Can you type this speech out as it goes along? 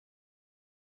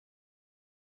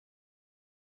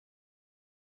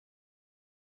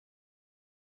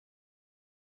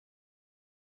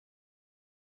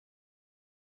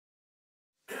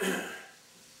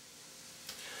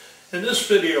In this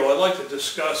video, I'd like to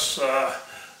discuss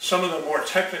some of the more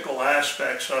technical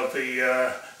aspects of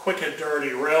the quick and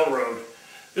dirty railroad.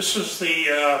 This is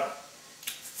the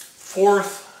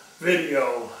fourth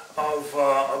video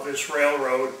of this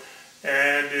railroad,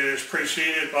 and it is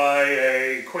preceded by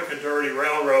a quick and dirty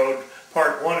railroad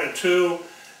part 1 and 2,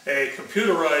 a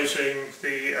computerizing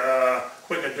the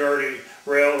quick and dirty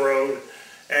railroad,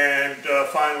 and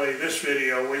finally this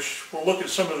video, which will look at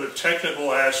some of the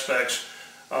technical aspects,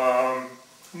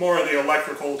 more of the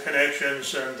electrical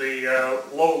connections and the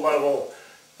low-level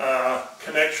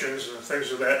connections and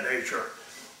things of that nature.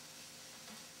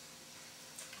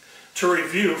 To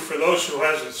review, for those who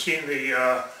hasn't seen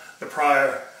the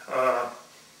prior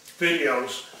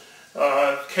videos,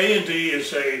 K&D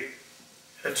is a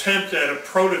attempt at a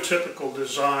prototypical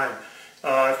design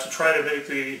to try to make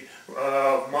the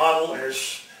model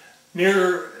as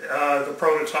near the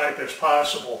prototype as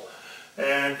possible.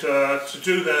 And to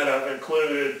do that, I've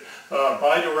included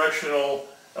bidirectional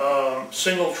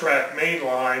single-track main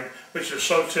line, which is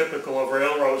so typical of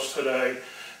railroads today,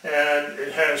 and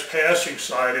it has passing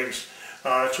sidings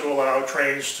to allow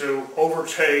trains to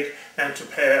overtake and to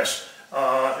pass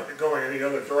going in the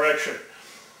other direction.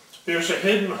 There's a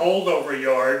hidden holdover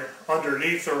yard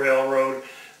underneath the railroad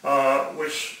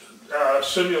which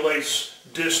simulates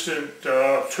distant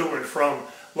to and from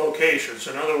locations.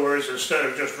 In other words, instead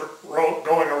of just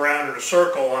going around in a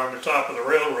circle on the top of the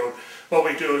railroad, what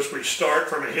we do is we start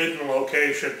from a hidden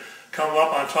location, come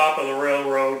up on top of the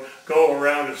railroad, go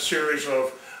around a series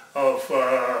of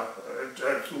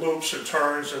loops and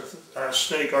turns and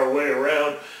snake our way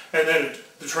around, and then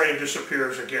the train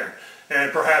disappears again.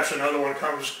 And perhaps another one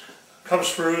comes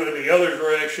through in the other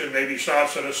direction, maybe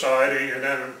stops at a siding, and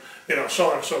then, so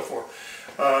on and so forth.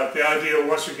 The idea,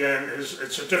 once again, is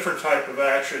it's a different type of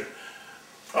action.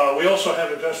 We also have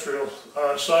industrial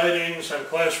sidings and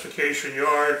classification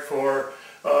yard for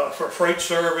freight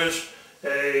service,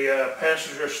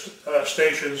 passenger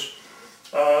stations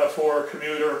for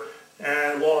commuter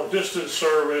and long distance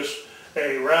service,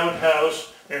 a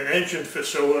roundhouse and engine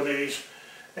facilities,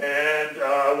 and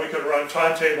we can run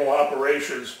timetable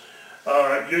operations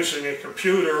using a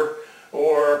computer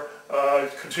or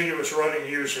continuous running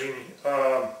using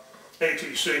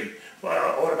ATC,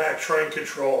 automatic train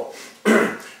control.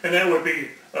 And that would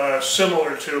be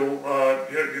similar to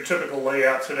your typical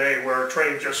layout today, where a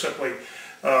train just simply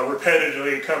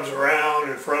repetitively comes around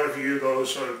in front of you,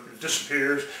 goes,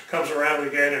 disappears, comes around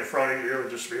again in front of you and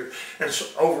disappears, and so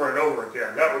over and over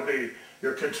again. That would be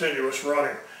your continuous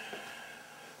running.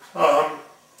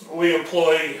 We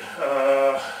employ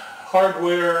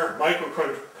hardware,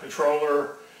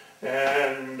 microcontroller,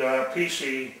 and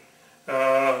PC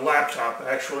laptop,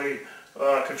 actually,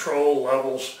 control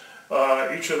levels.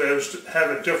 Each of those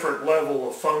have a different level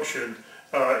of function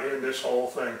in this whole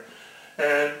thing.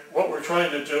 And what we're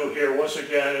trying to do here, once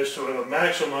again, is to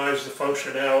maximize the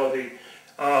functionality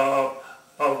of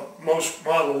most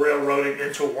model railroading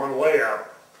into one layout.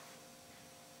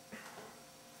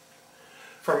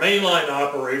 For mainline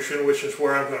operation, which is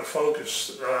where I'm going to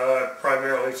focus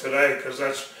primarily today, because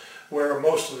that's where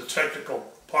most of the technical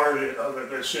part of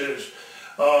it is,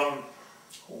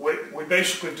 we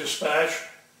basically dispatch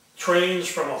trains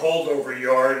from a holdover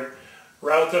yard,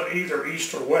 route them either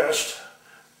east or west,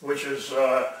 which is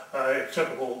a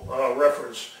typical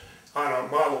reference on a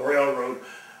model railroad.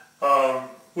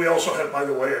 We also have, by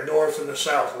the way, a north and a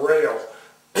south rail.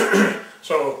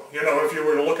 So, if you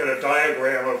were to look at a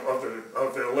diagram of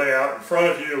the layout in front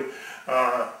of you,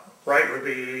 right would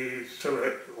be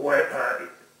to the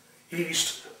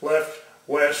east, left,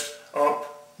 west,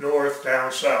 up, north,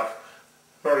 down, south.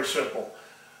 Very simple.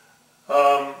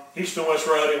 East and west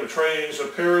routing of trains,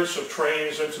 appearance of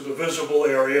trains into the visible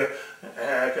area.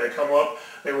 They come up,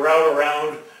 they route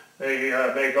around, they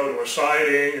may go to a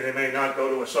siding, they may not go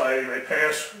to a siding, they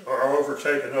pass or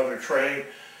overtake another train,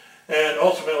 and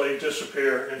ultimately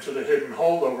disappear into the hidden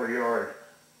holdover yard.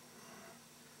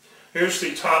 Here's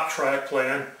the top track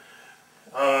plan.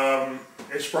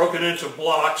 It's broken into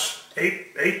blocks,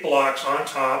 eight blocks on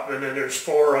top, and then there's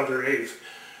 4 underneath.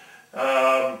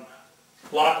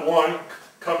 Block 1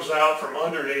 comes out from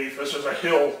underneath. This is a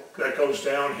hill that goes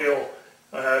downhill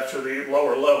to the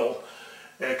lower level.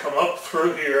 And come up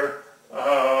through here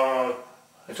to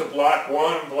block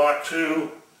 1, block 2,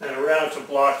 and around to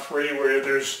block 3, where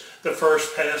there's the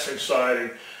first passing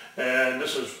siding. And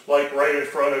this is like right in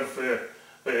front of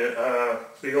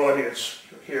the audience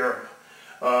here.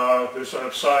 There's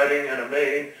a siding and a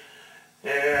main,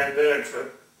 and then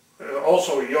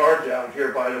also a yard down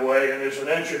here, by the way, and there's an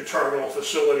engine terminal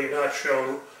facility not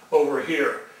shown over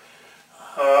here.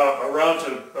 around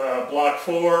to block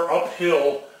 4,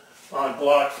 uphill on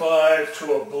block 5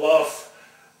 to a bluff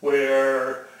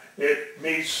where it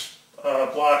meets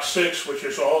block 6, which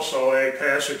is also a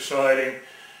passing siding,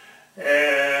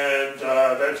 and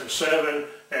then to 7,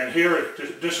 and here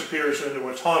it disappears into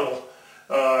a tunnel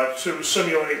to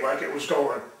simulate like it was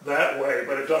going that way,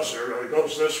 but it doesn't. It really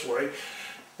goes this way,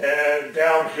 and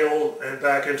downhill and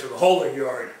back into the holding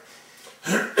yard.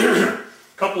 A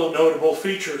couple of notable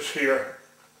features here.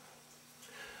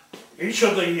 Each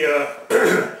of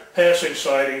the passing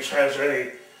sidings has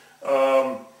a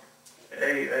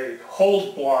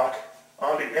hold block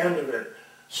on the end of it,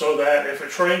 so that if a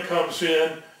train comes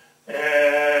in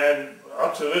and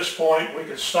up to this point, we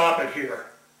can stop it here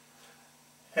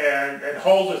and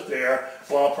hold it there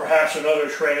while perhaps another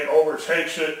train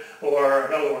overtakes it or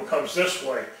another one comes this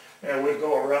way, and we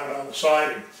go around on the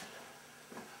siding.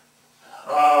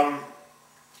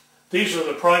 These are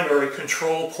the primary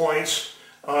control points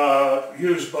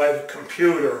used by the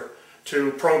computer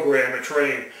to program a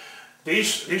train.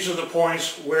 These are the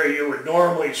points where you would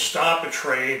normally stop a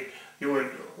train. You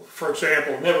would, for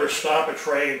example, never stop a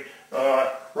train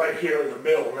right here in the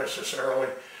middle necessarily,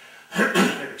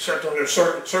 except under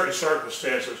certain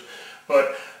circumstances.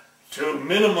 But to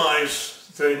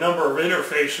minimize the number of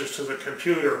interfaces to the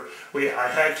computer, I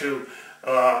had to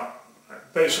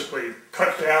basically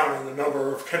cut down on the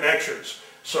number of connections.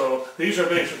 So these are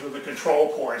basically the control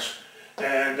points,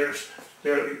 and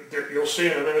you'll see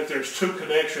in a minute there's 2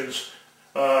 connections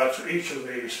to each of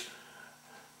these.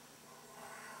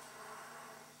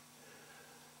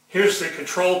 Here's the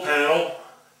control panel.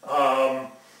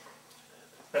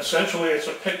 Essentially it's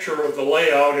a picture of the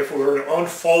layout. If we were to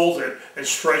unfold it and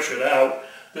stretch it out,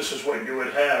 this is what you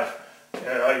would have.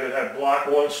 I would have block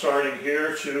 1 starting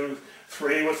here, 2,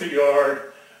 3 with the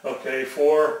yard, okay,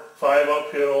 4, 5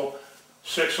 uphill,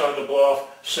 6 on the bluff,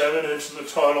 7 into the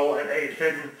tunnel, and 8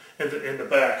 hidden in the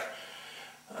back.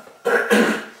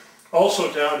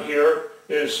 Also down here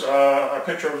is a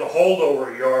picture of the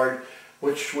holdover yard,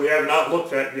 which we have not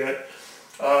looked at yet.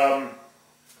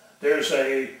 There's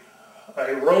a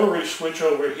rotary switch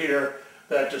over here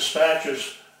that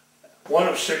dispatches 1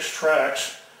 of 6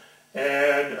 tracks,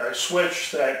 and a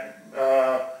switch that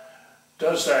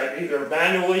does that either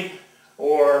manually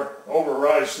or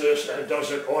overrides this and does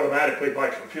it automatically by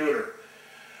computer.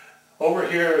 Over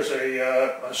here is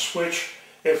a switch.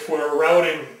 If we're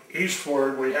routing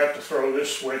eastward, we have to throw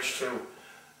this switch to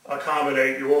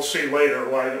accommodate. You will see later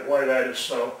why that is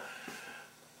so.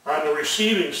 On the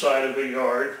receiving side of the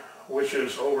yard, which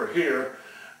is over here,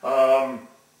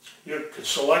 you could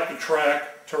select a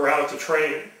track to route the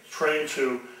train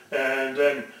to, and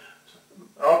then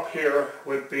up here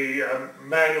would be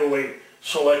manually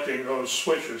selecting those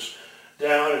switches.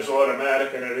 Down is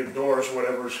automatic and it ignores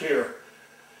whatever's here.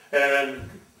 And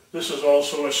this is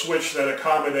also a switch that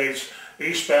accommodates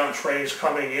eastbound trains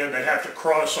coming in. They have to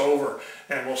cross over,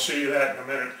 and we'll see that in a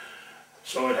minute.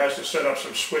 So it has to set up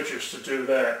some switches to do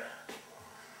that.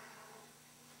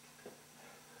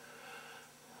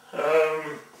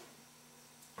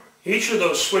 Each of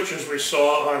those switches we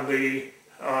saw on the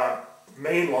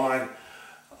main line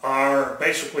are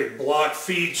basically block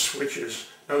feed switches.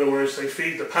 In other words, they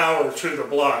feed the power to the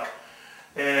block.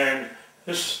 And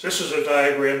this is a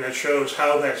diagram that shows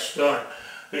how that's done.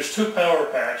 There's 2 power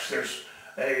packs. There's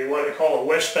what I call a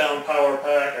westbound power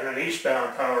pack and an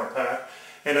eastbound power pack.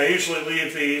 And I usually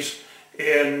leave these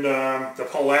in the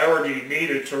polarity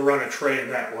needed to run a train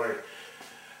that way.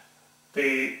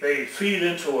 They feed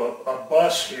into a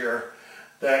bus here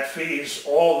that feeds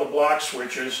all the block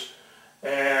switches,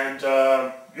 and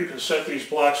you can set these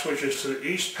block switches to the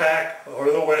east pack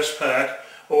or the west pack,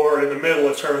 or in the middle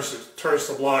it turns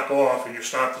the block off and you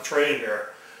stop the train there.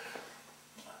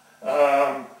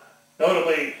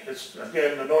 Notably, it's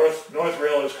again the north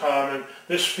rail is common.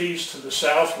 This feeds to the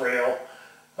south rail.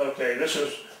 Okay, this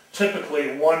is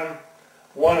typically one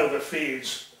of the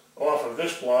feeds off of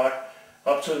this block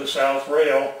up to the south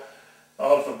rail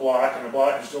of the block, and the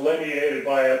block is delineated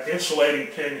by an insulating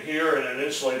pin here and an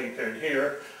insulating pin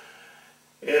here.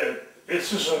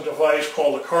 This is a device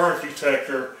called a current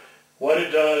detector. What it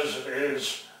does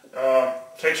is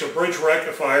takes a bridge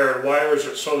rectifier and wires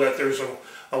it so that there's a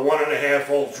 1.5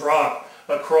 volt drop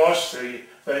across the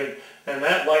thing, and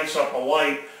that lights up a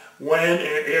light when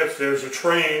and if there's a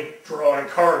train drawing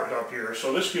current up here.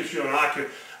 So this gives you an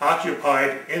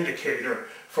occupied indicator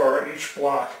for each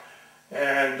block,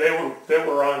 and they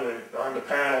were on the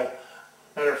panel.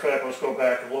 Matter of fact, let's go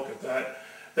back and look at that.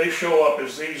 They show up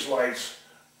as these lights,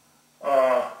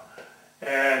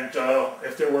 and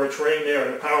if there were a train there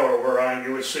and the power were on,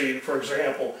 you would see, for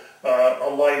example, a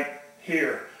light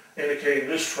here, indicating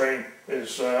this train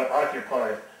is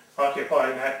occupying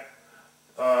that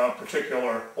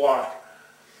particular block.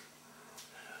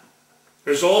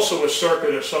 There's also a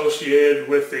circuit associated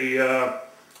with the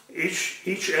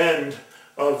each end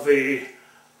of the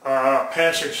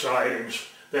passing sidings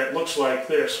that looks like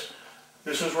this.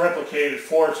 This is replicated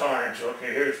 4 times.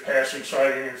 Okay, here's passing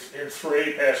siding in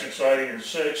 3, passing siding in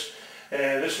 6,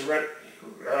 and this is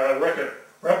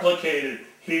replicated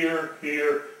here,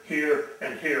 here, here,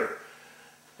 and here.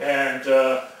 And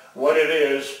what it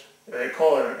is, they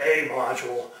call it an A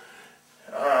module.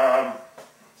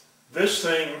 This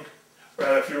thing,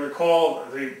 if you recall,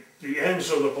 the ends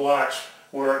of the blocks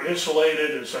were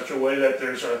insulated in such a way that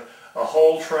there's a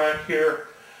hole track here.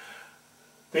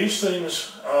 These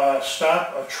things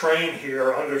stop a train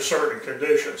here under certain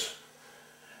conditions.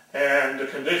 And the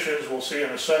conditions we'll see in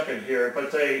a second here,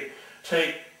 but they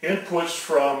take inputs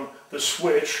from the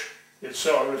switch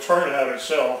itself, the turnout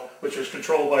itself, which is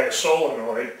controlled by a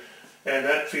solenoid, and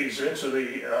that feeds into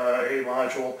the A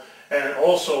module, and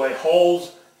also a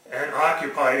hold and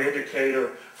occupy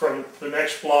indicator from the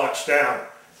next blocks down.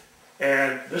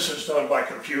 And this is done by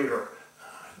computer.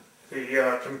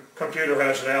 The computer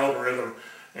has an algorithm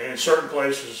in certain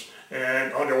places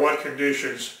and under what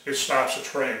conditions it stops a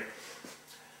train.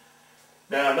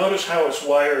 Now notice how it's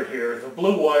wired here. The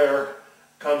blue wire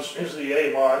comes into the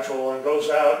A module and goes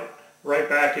out right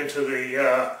back into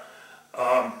the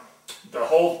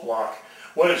hold block.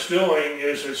 What it's doing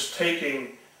is it's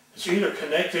either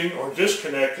connecting or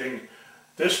disconnecting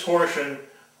this portion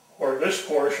or this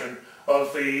portion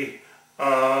of the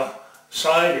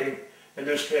siding, in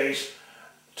this case,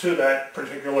 to that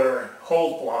particular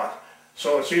hold block.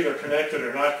 So it's either connected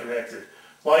or not connected.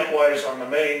 Likewise on the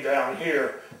main down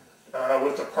here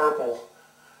with the purple.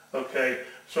 Okay,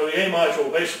 so the A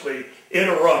module basically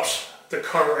interrupts the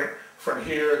current from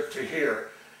here to here,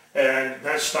 and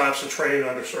that stops the train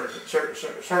under certain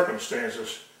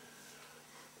circumstances.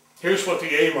 Here's what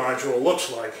the A module looks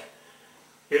like.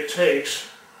 It takes,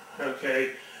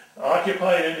 okay,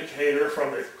 occupied indicator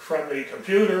from the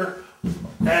computer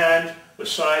and the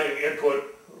siding input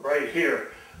right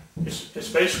here. It's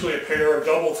basically a pair of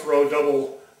double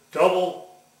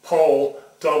pole,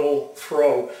 double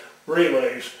throw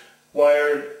relays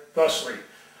wired thusly.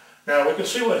 Now we can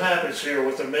see what happens here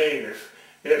with the main.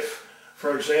 If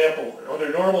for example,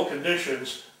 under normal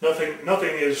conditions, nothing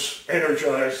is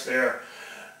energized there.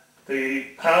 The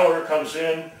power comes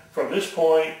in from this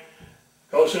point,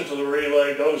 goes into the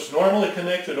relay, goes normally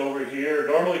connected over here,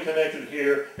 normally connected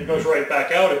here, and goes right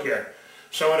back out again.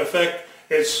 So in effect,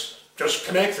 it's just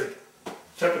connected,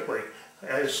 typically,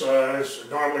 as it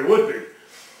normally would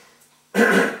be.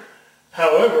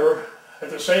 However, at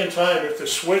the same time, if the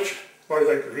switch or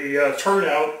the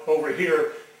turnout over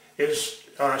here is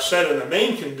set in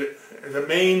the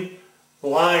main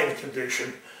line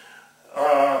condition,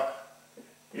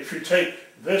 if you take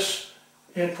this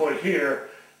input here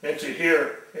into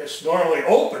here, it's normally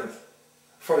open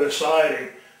for the siding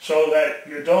so that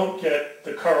you don't get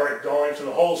the current going to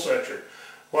the whole section.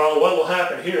 Well, what will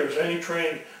happen here is any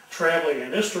train traveling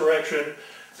in this direction,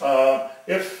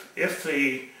 if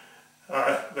the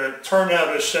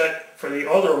turnout is set for the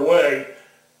other way,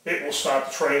 it will stop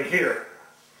the train here.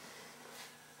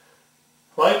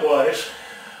 Likewise,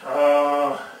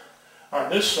 on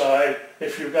this side,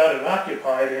 if you've got an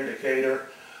occupied indicator,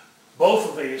 both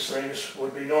of these things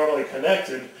would be normally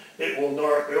connected. It will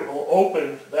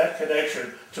open that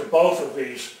connection to both of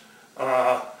these,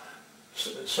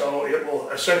 so it will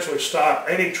essentially stop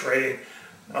any train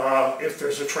if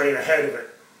there's a train ahead of it.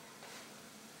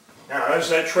 Now, as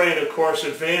that train, of course,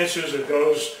 advances, it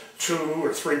goes 2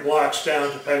 or 3 blocks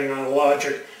down, depending on the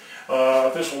logic.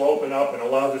 This will open up and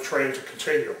allow the train to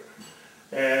continue.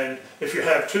 And if you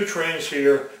have 2 trains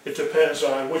here, it depends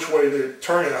on which way the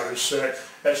turnout is set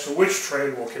as to which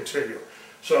train will continue.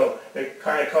 So it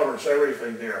kind of covers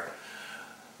everything there.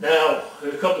 Now,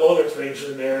 there's a couple other things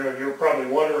in there you're probably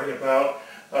wondering about.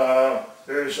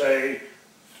 There's a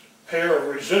pair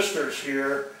of resistors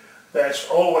here that's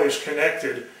always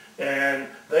connected, and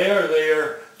they are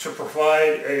there to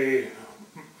provide a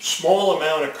small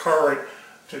amount of current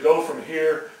to go from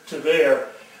here to there,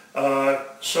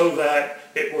 so that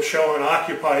it will show an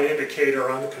occupied indicator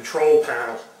on the control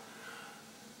panel.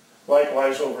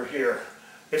 Likewise over here.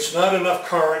 It's not enough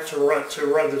current to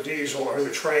run the diesel, or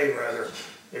the train rather.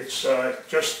 It's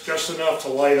just enough to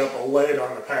light up a LED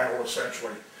on the panel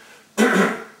essentially.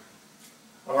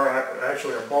 Or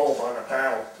actually a bulb on the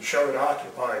panel to show it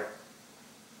occupied.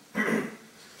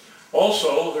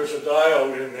 Also, there's a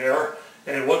diode in there,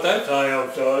 and what that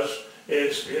diode does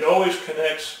is it always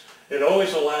connects it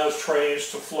always allows trains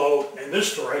to flow in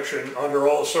this direction under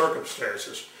all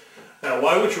circumstances. Now,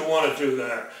 why would you want to do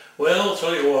that? Well, I'll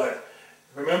tell you what.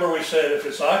 Remember we said if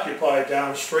it's occupied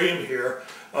downstream here,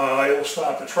 it will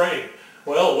stop the train.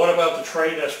 Well, what about the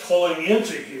train that's pulling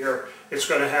into here? It's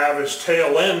going to have its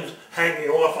tail end hanging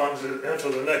off into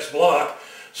the next block.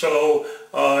 So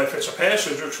if it's a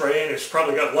passenger train, it's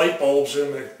probably got light bulbs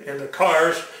in the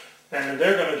cars, and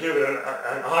they're going to give it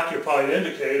an occupied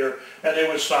indicator, and they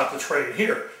would stop the train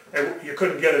here. And you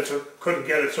couldn't get it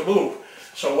to move.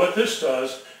 So what this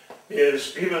does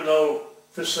is, even though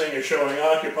this thing is showing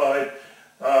occupied,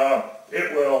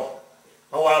 it will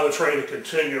allow the train to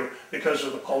continue because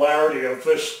of the polarity of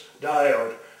this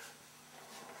diode.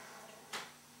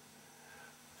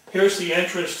 Here's the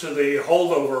entrance to the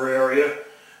holdover area.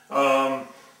 The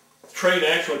train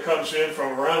actually comes in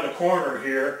from around the corner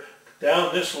here,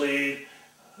 down this lead,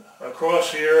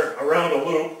 across here, around a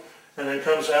loop, and then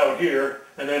comes out here,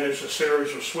 and then there's a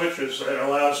series of switches that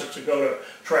allows it to go to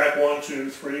track 1, 2,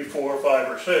 3, 4, 5,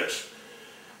 or 6.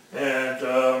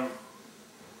 And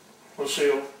we'll see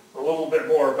a little bit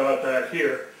more about that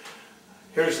here.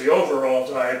 Here's the overall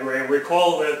diagram.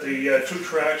 Recall that the two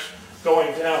tracks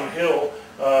going downhill,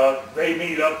 they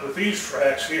meet up with these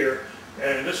tracks here,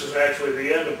 and this is actually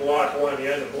the end of block 1,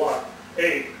 the end of block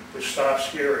 8, which stops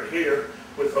here and here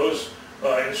with those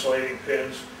insulating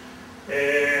pins.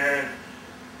 And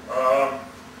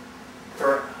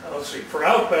for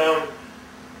outbound,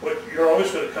 you're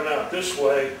always going to come out this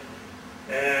way,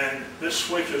 and this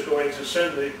switch is going to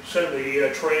send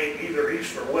the train either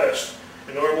east or west.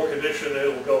 In normal condition,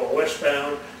 it will go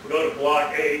westbound. We'll go to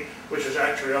block 8, which is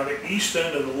actually on the east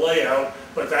end of the layout,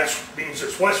 but that means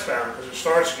it's westbound because it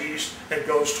starts east and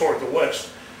goes toward the west.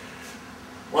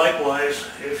 Likewise,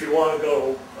 if you want to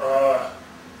go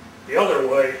the other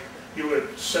way, you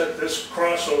would set this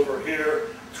crossover here.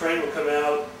 The train will come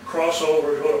out, cross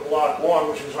over, go to block 1,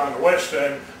 which is on the west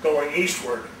end, going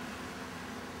eastward.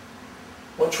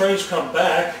 When trains come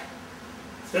back,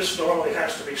 this normally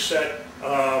has to be set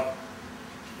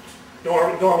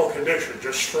normal condition,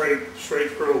 just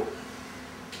straight through.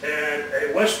 And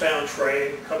a westbound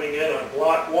train coming in on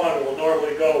block 1 will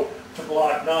normally go to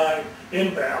block 9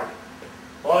 inbound.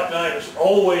 Block 9 is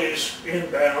always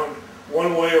inbound,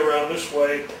 one way around this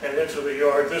way and into the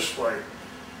yard this way.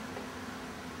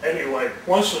 Anyway,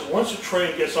 once a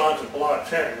train gets onto block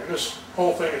 10, and this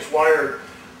whole thing is wired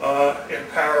in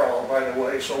parallel, by the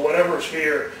way, so whatever's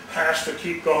here has to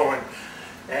keep going.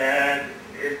 And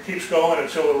it keeps going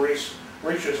until it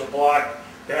reaches a block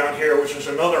down here, which is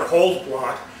another hold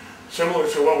block, similar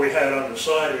to what we had on the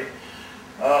siding,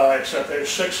 except there's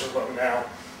 6 of them now.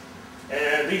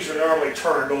 And these are normally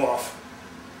turned off.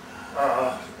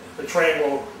 The train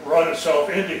will run itself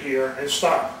into here and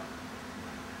stop.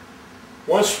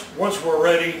 Once we're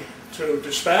ready to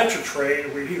dispatch a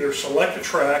train, we either select a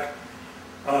track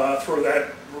through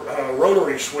that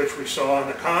rotary switch we saw on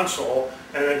the console,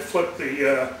 and then flip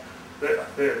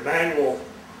the manual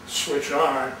switch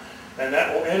on, and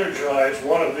that will energize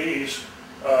one of these,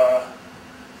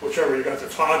 whichever you got the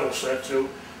toggle set to,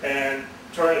 and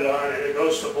turn it on, and it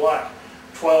goes to block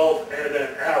 12 and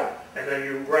then out, and then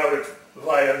you route it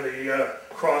via the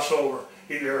crossover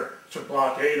either to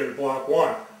block 8 or block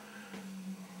 1.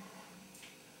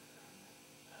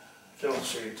 So let's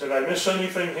see, did I miss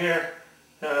anything here?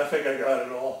 No, I think I got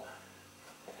it all.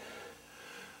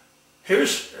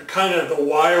 Here's kind of the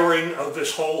wiring of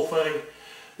this whole thing.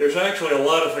 There's actually a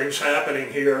lot of things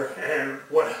happening here, and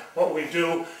what we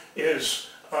do is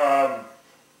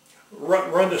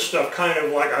run this stuff kind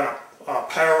of like a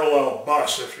parallel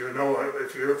bus, if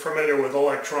you're familiar with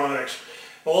electronics.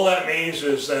 All that means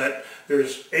is that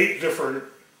there's 8 different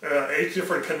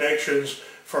connections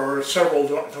for several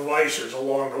devices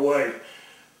along the way.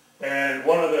 And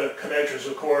one of the connections,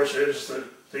 of course, is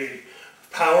the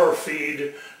power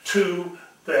feed to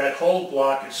that hold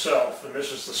block itself. And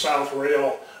this is the south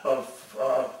rail of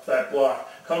that block.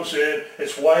 Comes in,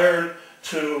 it's wired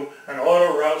to an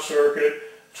auto route circuit,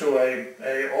 to a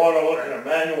auto and a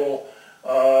manual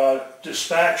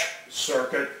dispatch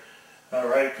circuit. All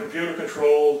right, computer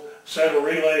controlled, set of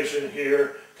relays in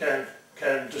here can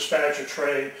dispatch a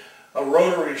train. A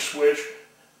rotary switch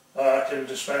can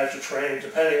dispatch a train,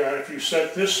 depending on if you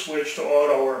set this switch to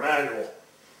auto or manual.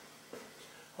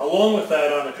 Along with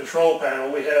that, on the control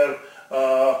panel, we have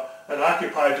an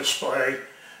occupied display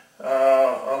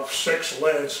of 6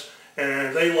 LEDs,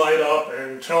 and they light up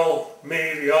and tell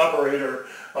me, the operator,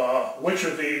 which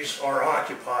of these are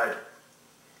occupied.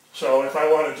 So if I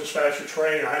want to dispatch a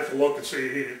train, I have to look and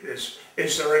see,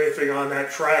 is there anything on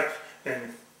that track,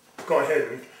 and go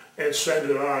ahead and send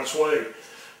it on its way.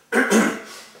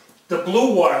 The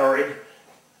blue wiring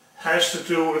has to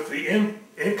do with the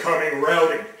incoming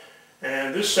routing,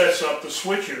 and this sets up the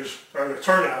switches, or the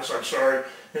turnouts, I'm sorry,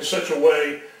 in such a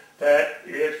way that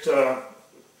it,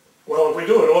 well, if we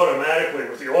do it automatically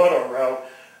with the auto route,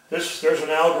 there's an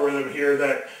algorithm here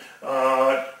that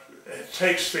it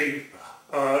takes the,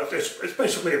 it's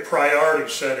basically a priority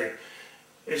setting.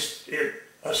 It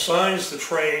assigns the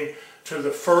train to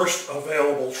the first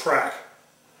available track.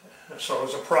 So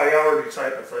it's a priority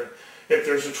type of thing. If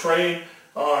there's a train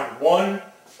on 1,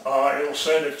 it'll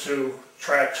send it to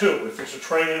track 2. If there's a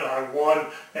train on 1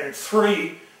 and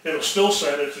 3, it'll still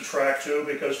send it to track 2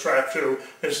 because track 2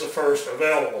 is the first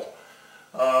available.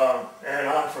 And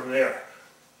on from there.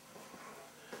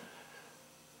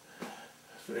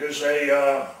 There's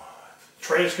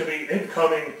trains can be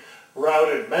incoming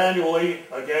routed manually,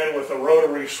 again with a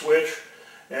rotary switch,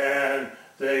 and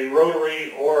the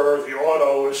rotary or the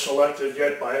auto is selected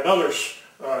yet by another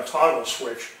toggle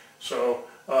switch. So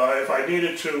if I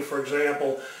needed to, for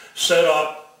example, set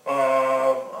up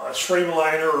a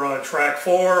streamliner on track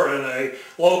 4 and a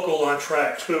local on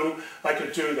track 2, I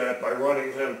could do that by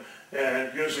running them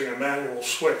and using a manual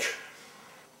switch.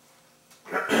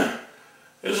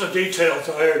 This is a detailed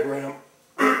diagram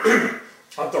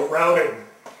of the routing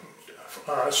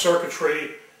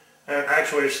circuitry, and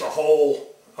actually it's the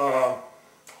whole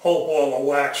ball of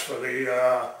wax for the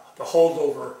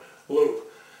holdover loop.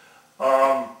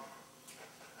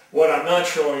 What I'm not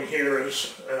showing here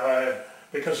is,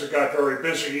 because it got very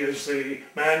busy, is the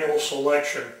manual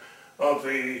selection of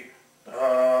the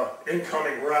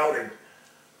incoming routing.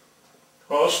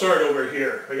 Well, let's start over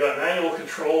here. We got manual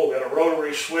control, we got a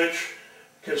rotary switch,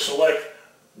 can select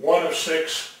one of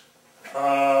 6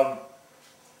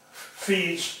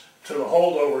 feeds to the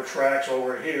holdover tracks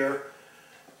over here,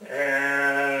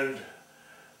 and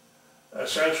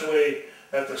essentially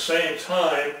at the same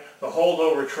time the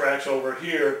holdover tracks over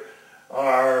here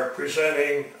are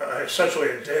presenting essentially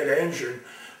a dead engine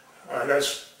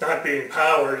that's not being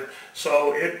powered,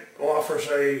 so it offers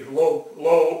a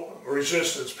low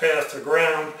resistance path to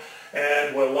ground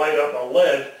and will light up a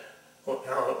LED,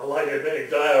 a light emitting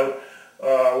diode,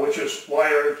 which is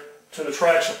wired to the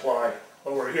track supply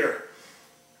over here.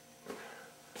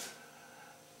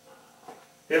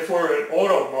 If we're in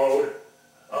auto mode,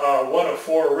 one of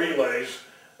 4 relays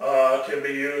can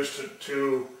be used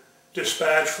to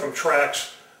dispatch from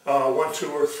tracks 1,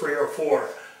 2, or 3, or 4.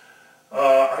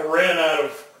 I ran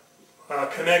out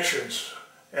of connections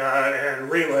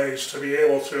and relays to be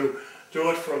able to do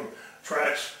it from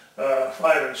tracks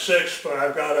 5 and 6, but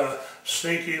I've got a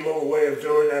sneaky little way of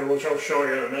doing that, which I'll show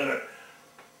you in a minute.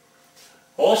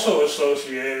 Also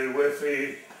associated with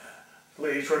the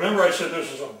leads, remember I said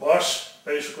this is a bus,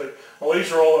 basically. Well,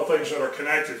 these are all the things that are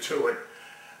connected to it.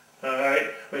 Alright,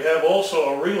 we have also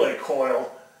a relay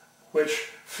coil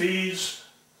which feeds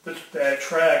that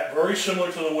track very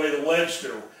similar to the way the LEDs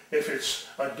do. If it's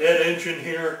a dead engine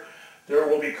here, there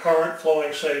will be current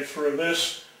flowing, say, through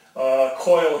this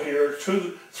coil here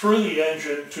through the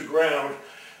engine to ground,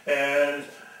 and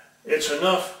it's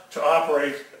enough to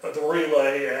operate the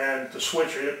relay and the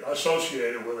switch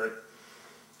associated with it.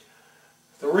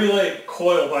 The relay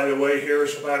coil, by the way, here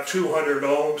is about 200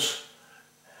 ohms,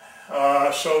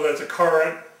 so that the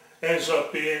current ends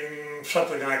up being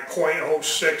something like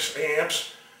 0.06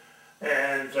 amps,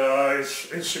 and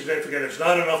it's insignificant. It's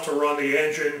not enough to run the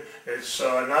engine. It's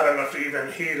not enough to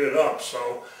even heat it up,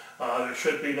 so there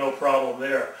should be no problem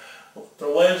there. The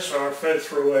LEDs are fed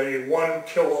through a 1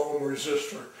 kilo ohm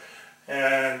resistor,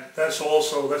 and that's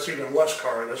even less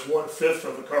current. That's 1/5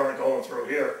 of the current going through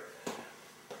here.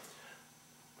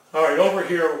 All right, over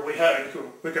here we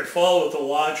can follow the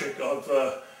logic of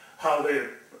how the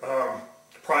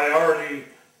priority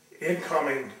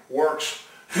incoming works.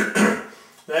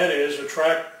 That is, a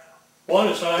track 1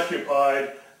 is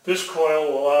occupied, this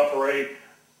coil will operate,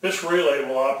 this relay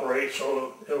will operate,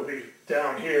 so it'll be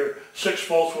down here. 6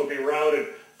 volts will be routed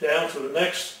down to the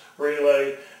next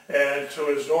relay, and to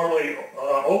its normally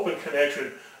open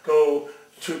connection go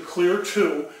to clear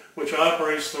 2, which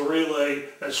operates the relay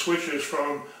that switches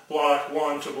from block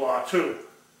 1 to block 2.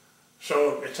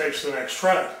 So it takes the next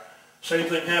track. Same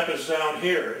thing happens down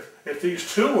here. If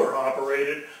these 2 are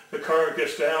operated, the current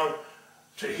gets down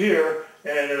to here,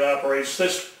 and it operates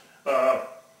this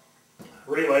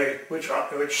relay, which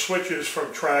switches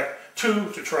from track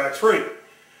 2 to track 3.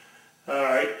 All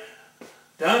right.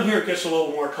 Down here it gets a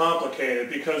little more complicated,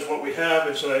 because what we have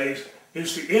is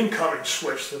the incoming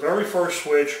switch, the very first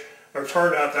switch or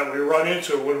turnout that we run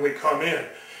into when we come in,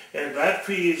 and that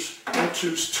feeds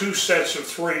into 2 sets of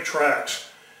 3 tracks.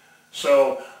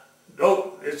 So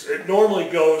note, it normally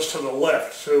goes to the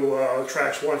left to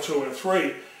tracks 1, 2, and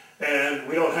 3, and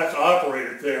we don't have to operate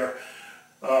it there.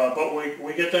 But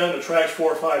we get down to tracks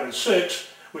 4, 5, and 6,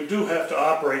 we do have to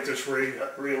operate this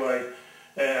relay,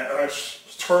 or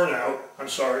turnout, I'm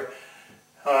sorry,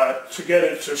 to get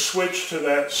it to switch to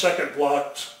that second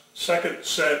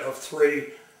set of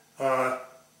 3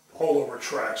 holdover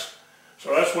tracks.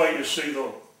 So that's why you see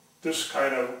this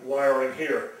kind of wiring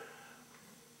here.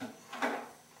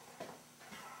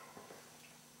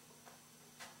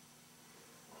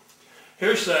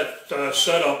 Here's that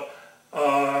setup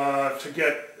to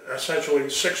get essentially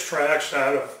 6 tracks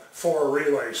out of 4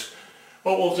 relays.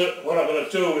 What I'm going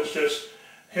to do is just,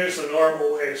 here's the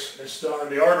normal way it's done.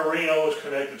 The Arduino is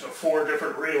connected to 4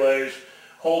 different relays: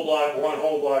 whole block 1,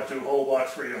 whole block 2, whole block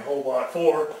 3, and whole block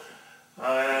 4.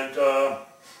 And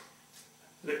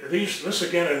this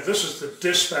is the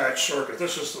dispatch circuit.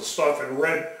 This is the stuff in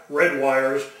red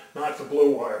wires, not the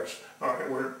blue wires.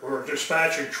 We're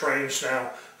dispatching trains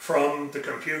now from the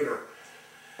computer.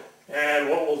 And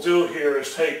what we'll do here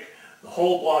is take the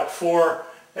whole block 4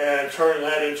 and turn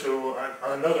that into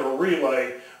another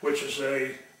relay, which is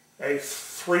a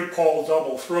 3-pole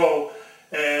double throw,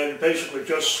 and basically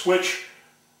just switch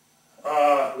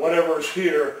whatever's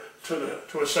here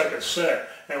to a second set.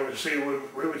 And we see we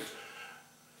would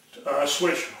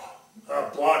switch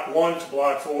block 1 to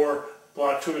block 4,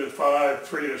 block 2 to 5,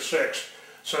 3 to 6,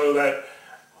 so that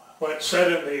when it's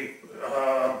set in the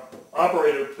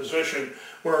operative position,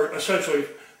 we're essentially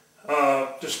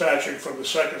dispatching from the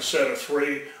second set of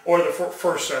 3 or the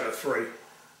first set of 3.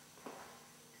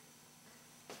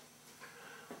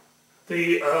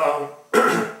 The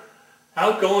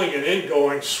outgoing and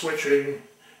ingoing switching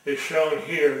is shown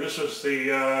here. This is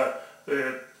the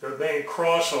main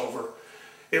crossover.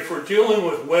 If we're dealing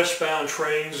with westbound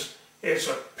trains, it's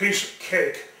a piece of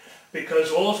cake,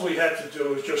 because all we have to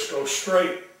do is just go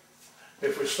straight.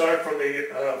 If we start from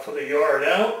the yard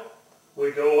out,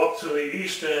 we go up to the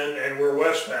east end and we're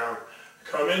westbound.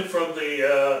 Come in from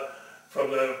the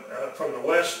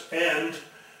west end,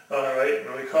 all right,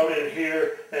 and we come in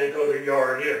here and go to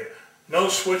yard in. No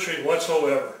switching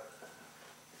whatsoever.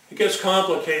 It gets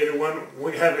complicated when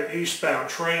we have an eastbound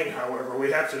train, however.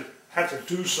 We have to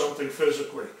do something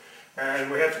physically,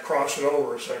 and we have to cross it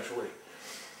over essentially.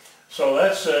 So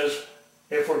that says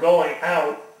if we're going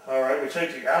out, all right, we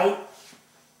take the out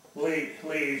lead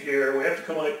here. We have to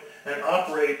come in and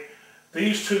operate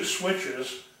these 2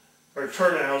 switches or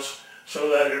turnouts so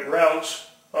that it routes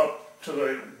up to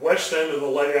the west end of the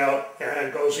layout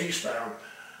and goes eastbound.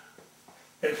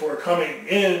 If we're coming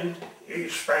in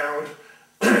eastbound,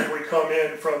 we come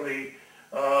in from the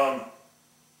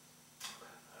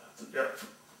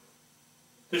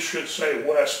this should say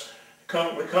west.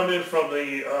 We come in from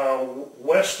the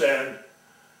west end.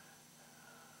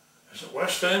 Is it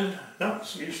west end? No,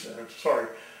 it's east end, sorry.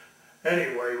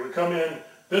 Anyway, we come in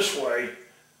this way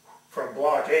from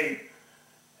block 8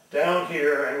 down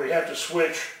here, and we have to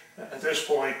switch at this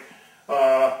point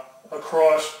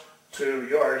across to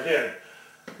yard in.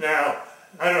 Now,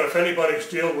 I don't know if anybody's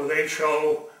dealt with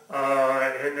HO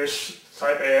in this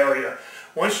type of area.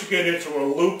 Once you get into a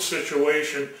loop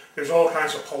situation, there's all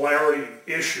kinds of polarity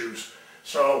issues.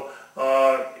 So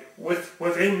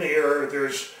within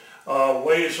there's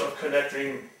ways of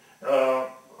connecting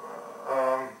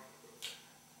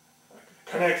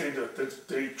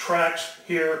the tracks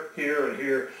here, here, and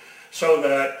here, so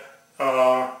that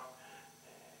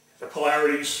the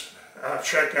polarities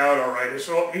check out all right. It's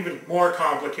even more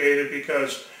complicated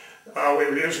because we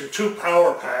were using 2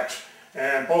 power packs,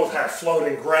 and both have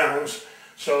floating grounds.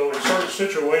 So in certain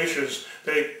situations,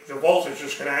 the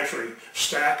voltages can actually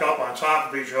stack up on top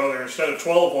of each other. Instead of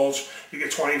 12 volts, you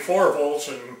get 24 volts,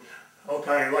 and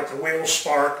okay, like the wheels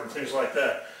spark and things like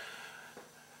that.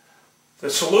 The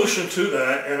solution to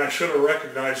that, and I should have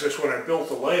recognized this when I built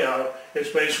the layout, is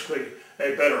basically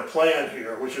a better plan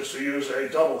here, which is to use a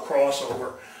double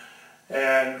crossover.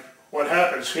 And what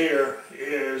happens here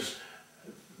is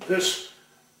this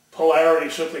polarity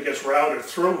simply gets routed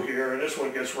through here, and this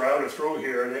one gets routed through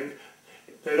here, and then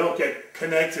they don't get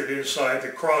connected inside the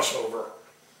crossover.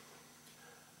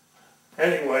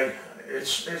 Anyway,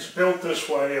 it's built this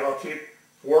way. I'll keep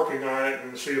working on it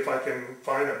and see if I can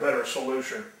find a better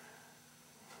solution.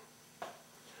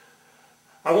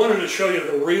 I wanted to show you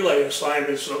the relay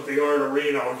assignments of the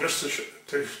Arduino just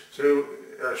to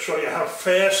show you how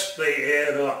fast they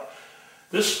add up.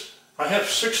 I have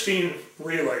 16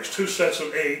 relays, 2 sets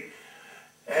of 8,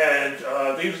 and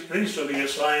these are the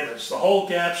assignments. The hole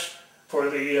gaps for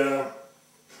the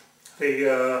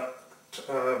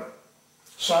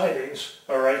sidings,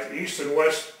 all right, the east and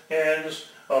west ends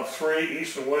of 3,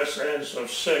 east and west ends of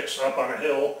 6 up on a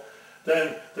hill.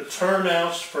 Then the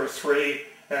turnouts for 3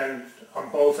 and on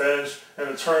both ends, and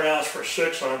the turnouts for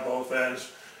 6 on both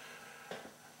ends.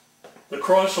 The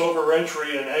crossover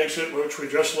entry and exit, which we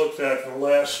just looked at in the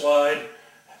last slide,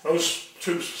 those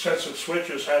 2 sets of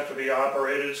switches have to be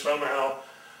operated somehow.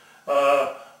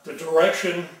 The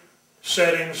direction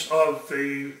settings of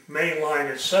the main line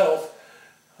itself,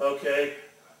 okay,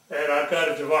 and I've got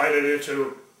to divide it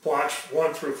into blocks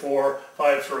 1 through 4,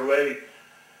 5 through 8,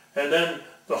 and then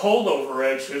the holdover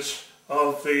exits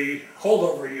of the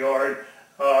holdover yard,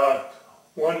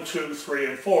 1, 2, 3,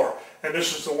 and 4. And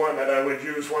this is the one that I would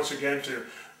use once again to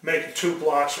make 2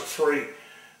 blocks of 3,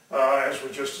 as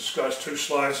we just discussed 2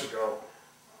 slides ago.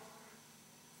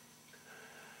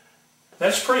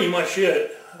 That's pretty much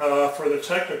it for the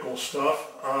technical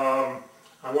stuff.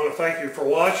 I want to thank you for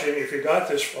watching if you got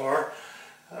this far.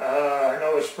 I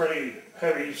know it's pretty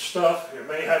heavy stuff. You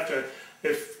may have to,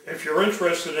 if you're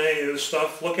interested in any of this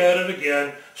stuff, look at it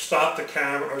again, stop the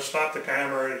camera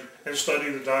and study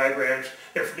the diagrams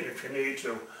if you need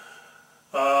to.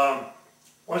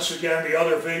 Once again, the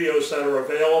other videos that are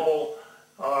available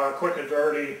are Quick and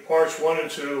Dirty, Parts 1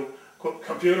 and 2,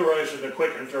 Computerizing the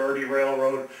Quick and Dirty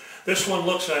Railroad. This one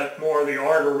looks at more of the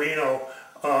Arduino,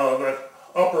 the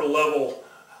upper level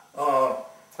of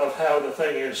how the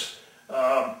thing is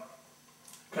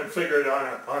configured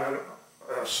on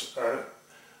a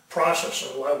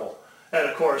processor level. And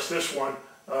of course this one,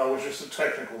 which is the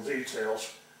technical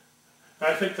details.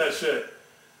 I think that's it.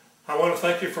 I want to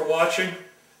thank you for watching,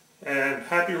 and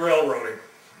happy railroading.